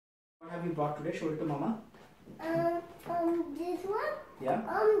have you brought today? Show it to Mama. This one. Yeah.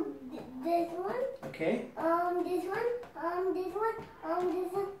 This one. Okay. This one. This one. This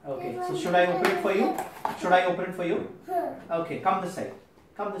one. Okay. This So one, should I this open it one, for you? this Should I open it for you? one. Okay. Come this side.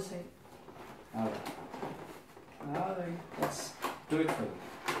 Come this side. All right. All right. Let's do it for you.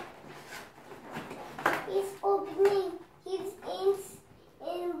 He's opening his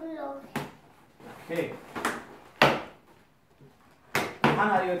envelope. Okay.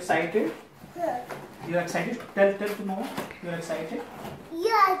 Rihaan, are you excited? You're excited? Tell to Mama. You're excited?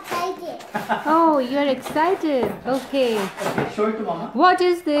 You're excited. Oh, you're excited. Okay. Okay. Show it to Mama. What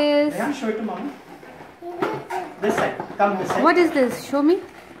is this? Rihaan, show it to Mama. This side. Come this side. What is this? Show me.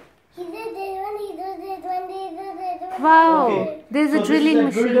 He did this one. He did this one. He did this one. Wow. Okay. There's a So drilling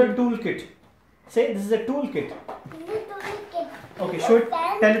this is a builder machine. toolkit. Say this is a toolkit. He's a toolkit. Okay, show it.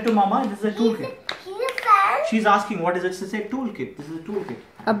 Tell it to Mama. This is a toolkit. He's a fan. She's asking what is it? She said toolkit. This is a toolkit.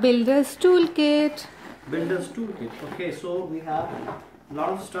 A builder's toolkit. Builder's toolkit. Okay, so we have a lot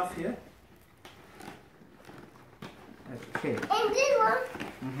of stuff here. Okay. And this one.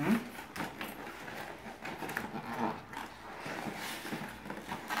 Mm-hmm.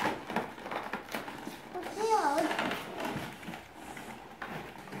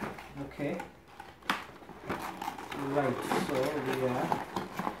 Okay. Right. So we are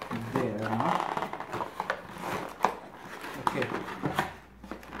there now. Okay.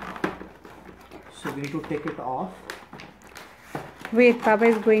 So we need to take it off. Wait, Papa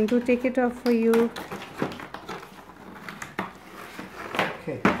is going to take it off for you.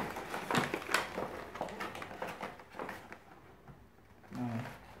 Okay.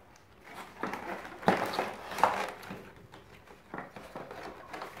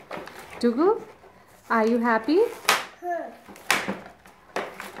 Tugu, are you happy?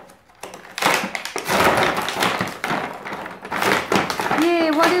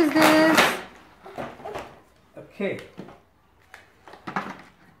 Yay, what is this? Okay.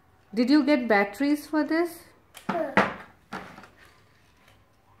 Did you get batteries for this?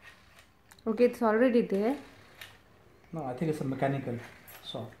 Okay, it's already there. No, I think it's a mechanical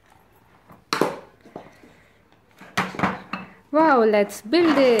saw. Wow, let's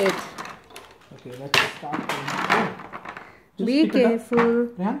build it. Okay, let's start. Just Be pick it up. careful.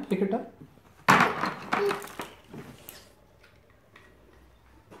 Rihaan, pick it up.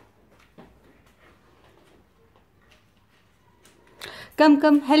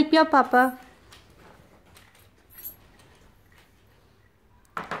 Come, help your Papa.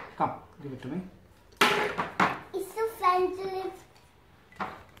 Come, give it to me. It's so fancy.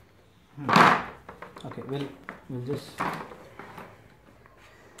 Okay, we'll just.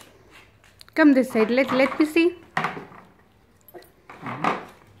 Come this side. Let me see.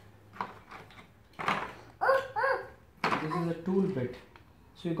 This is a tool bit.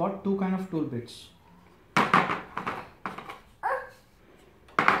 So you got two kind of tool bits.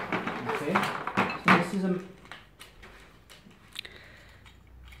 Okay. So this is a.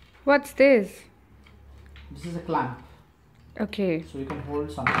 What's this? This is a clamp. Okay. So you can hold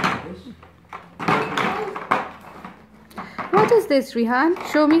something like this. What is this, Rihaan?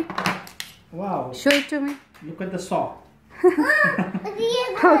 Show me. Wow. Show it to me. Look at the saw.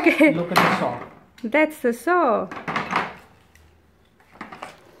 Okay. Look at the saw. That's the saw.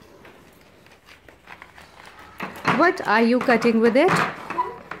 What are you cutting with it?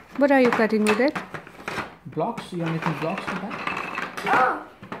 What are you cutting with it? Blocks? You're making blocks for that? Oh,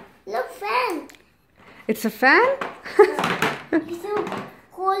 look, fan. It's a fan? It's a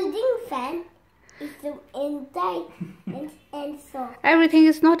holding fan. It's the inside and so. Everything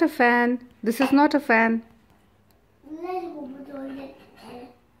is not a fan. This is not a fan. Let's go put on it.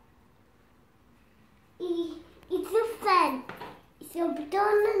 It's a fan. It's a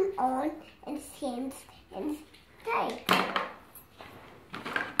button on and hands inside.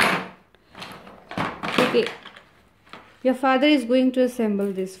 Okay. Your father is going to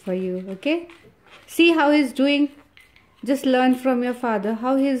assemble this for you, okay? See how he's doing. Just learn from your father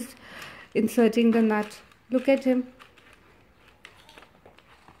how he's inserting the nut. Look at him.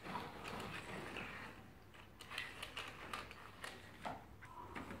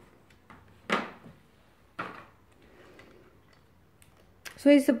 So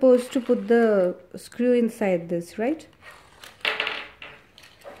he's supposed to put the screw inside this, right?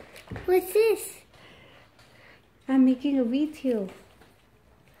 What's this? I'm making a video.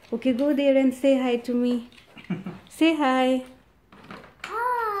 Okay, go there and say hi to me. Say hi.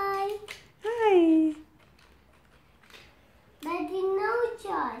 Hi. Hi. Daddy, no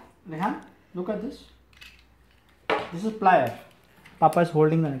choice. Rihaan, look at this. This is plier. Papa is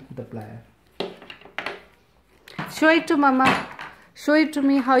holding the plier. Show it to Mama. Show it to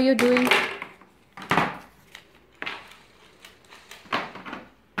me how you're doing.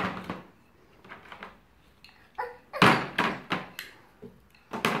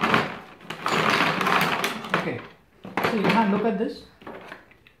 Okay. So you can look at this.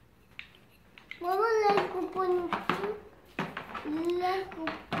 Mama, let's open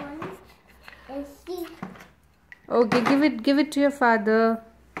and see. Okay, give it to your father.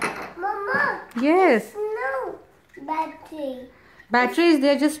 Mama. Yes. No battery. Battery is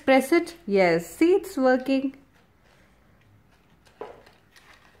there, just press it. Yes, see, it's working.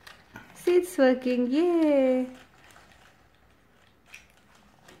 See, it's working. Yay.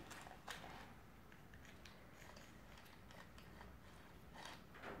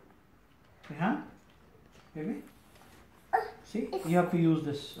 Yeah, baby. See, you have to use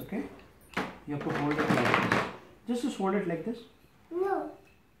this, okay? You have to hold it like this. Just hold it like this. No.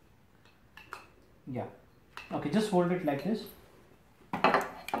 Yeah. Okay, just hold it like this.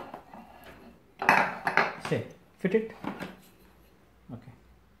 Say, fit it. Okay.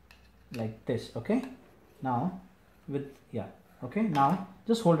 Like this, okay? Now, okay? Now,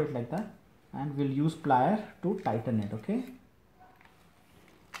 just hold it like that. And we'll use plier to tighten it, okay?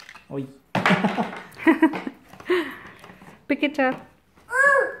 Oi. Pick it up.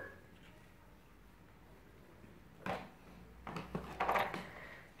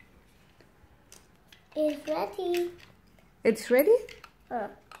 It's ready. It's ready?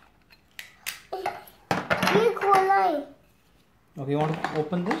 Big line. Okay, you want to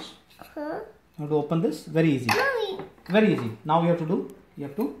open this? Huh? You want to open this? Very easy. Mommy. Very easy. Now you have to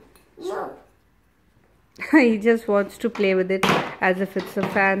No. He just wants to play with it as if it's a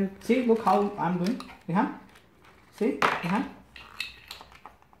fan. see, look how I'm doing. Rihaan? See, Rihaan?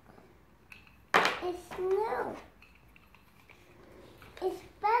 It's no. It's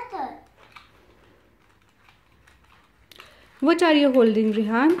better. What are you holding,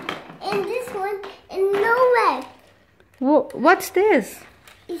 Rihaan? And this one, and nowhere. What's this?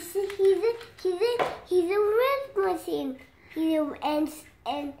 He's a red machine. He's a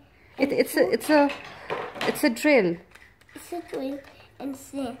and It's a drill. it's a twin and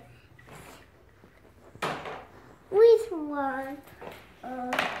say which one?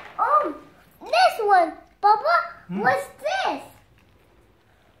 Oh, this one, Papa. What's this?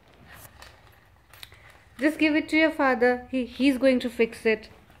 Just give it to your father. He's going to fix it.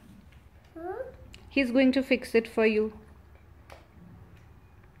 Huh? He's going to fix it for you.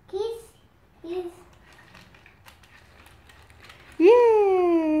 He's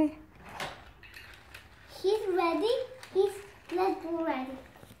Yay! he's ready. Let's go ready.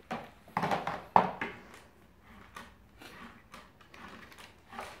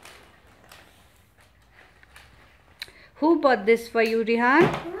 Who bought this for you, Rihaan?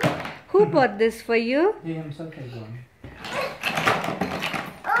 Who bought this for you? He himself has done.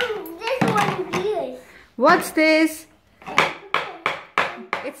 This one here. What's this?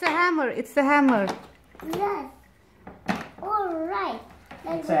 It's a hammer. It's a hammer. Yes. All right.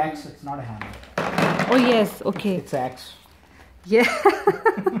 It's an axe, it's not a hammer. Oh yes. Okay. It's an axe. Yeah.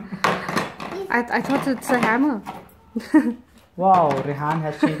 I thought it's a hammer. Wow, Rihaan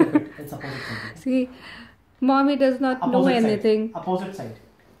has changed a bit. It's opposite side. See, mommy does not know Opposite anything. Side. Opposite side.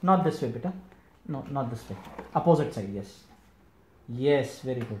 Not this way, beta. No, not this way. Opposite side, yes. Yes,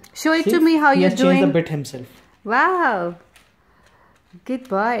 very good. Show it See, to me how he you're has changed doing. the bit himself. Wow. Good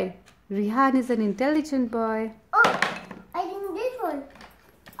boy. Rihaan is an intelligent boy. Oh, I think this one.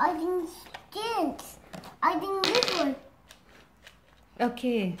 I think skins. I think this one.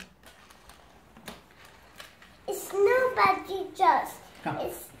 Okay. It's no battery just. Come.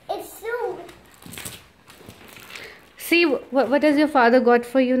 It's so. See, what has your father got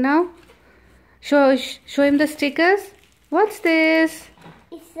for you now? Show him the stickers. What's this?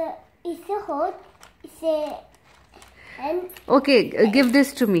 It's a hole. It's a and Okay, give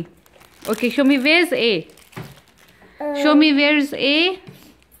this to me. Okay, show me where's A. Show me where's A.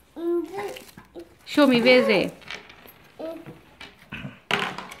 in the, Show me where's A. in,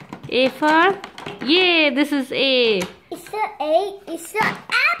 A for? Yay, this is A. it's a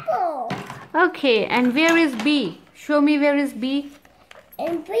apple. Okay, and where is B? Show me where is B.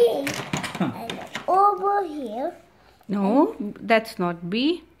 And B. And over here. No, that's not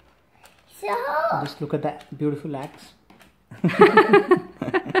B. It's a hole. Just look at that beautiful axe.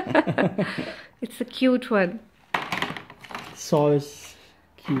 It's a cute one. Saw is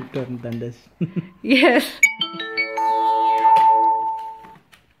cuter than this. Yes.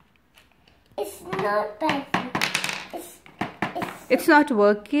 It's not battery. It's not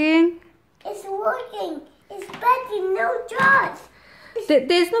working. It's working. It's battery, no charge.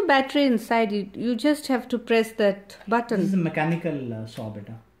 There's no battery inside. You just have to press that This is button. a mechanical saw,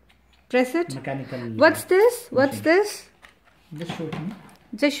 beta. Press it. Mechanical. What's this? What's machine. this? Just show it to me.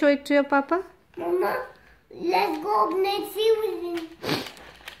 Just show it to your papa. Mama, let's go next evening.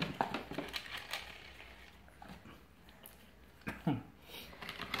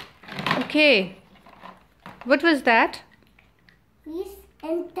 Okay. What was that? He's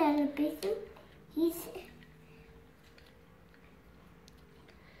in television. He's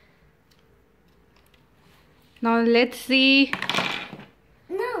Now let's see.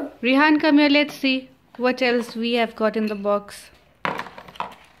 no. Rihaan, come here. Let's see what else we have got in the box.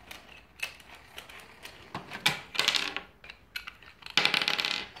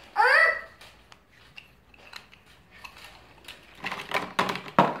 Ah!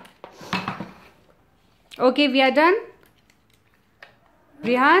 Okay, we are done.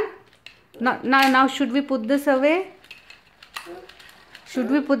 Rihaan, now should we put this away? Should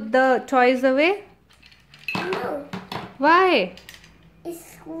we put the toys away? No. Why?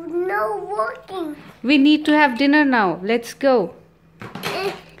 It's no working. We need to have dinner now. Let's go.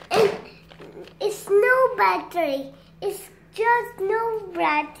 And it's no battery. It's just no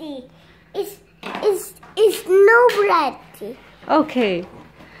battery. It's no battery. Okay.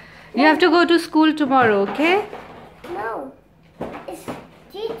 You have to go to school tomorrow, okay? No. It's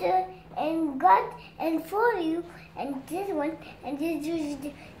teacher and God and for you and this one and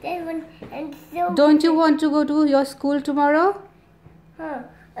that one and so. Don't you want to go to your school tomorrow? Huh.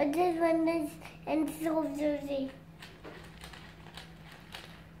 This one is and so dirty.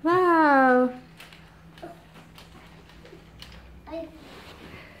 Wow. I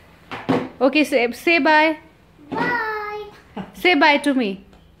Okay, say bye. bye. Say bye to me.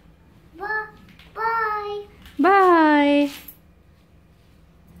 Bye. Bye. Bye.